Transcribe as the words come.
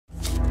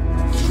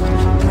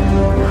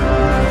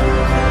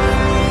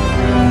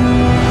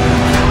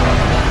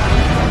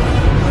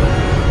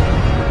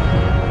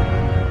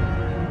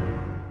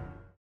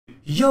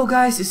Yo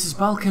guys, this is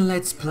Balkan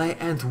Let's Play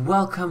and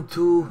welcome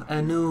to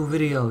a new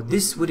video.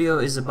 This video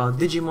is about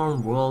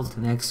Digimon World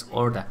Next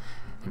Order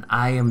and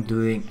I am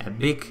doing a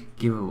big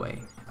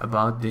giveaway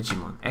about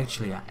Digimon.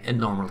 Actually, yeah, a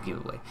normal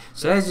giveaway.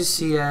 So as you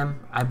see,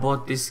 I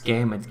bought this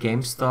game at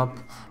GameStop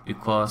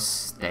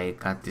because they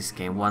got this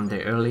game one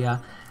day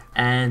earlier,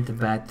 and the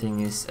bad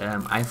thing is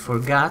I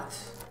forgot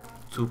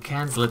to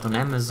cancel it on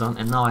Amazon,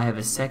 and now I have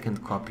a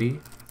second copy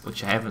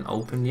which I haven't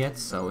opened yet,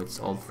 so it's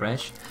all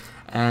fresh.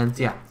 And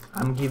yeah,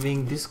 I'm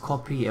giving this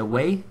copy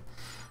away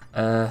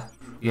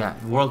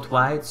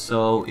worldwide.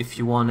 So if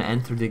you want to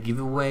enter the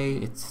giveaway,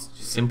 it's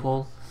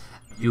simple.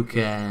 You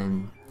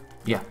can,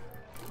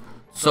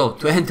 so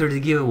to enter the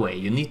giveaway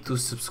you need to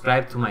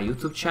subscribe to my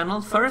YouTube channel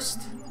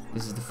first.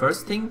 This is the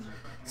first thing.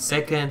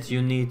 Second,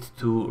 you need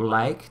to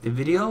like the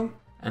video,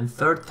 and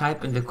third,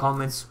 type in the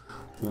comments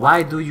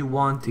why do you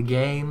want the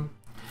game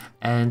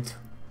and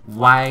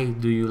why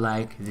do you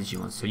like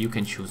Digimon. So you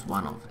can choose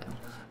one of them.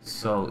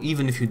 So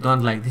even if you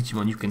don't like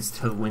Digimon, you can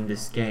still win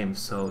this game.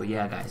 So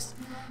yeah guys,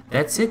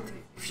 that's it.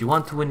 If you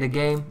want to win the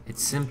game,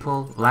 it's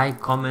simple: like,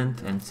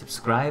 comment and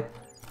subscribe.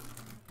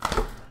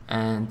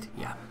 And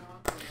yeah,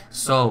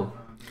 so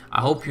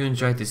I hope you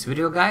enjoyed this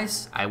video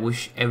guys. I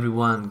wish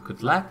everyone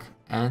good luck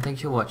and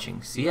thank you for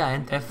watching. See ya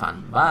and have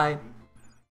fun. Bye.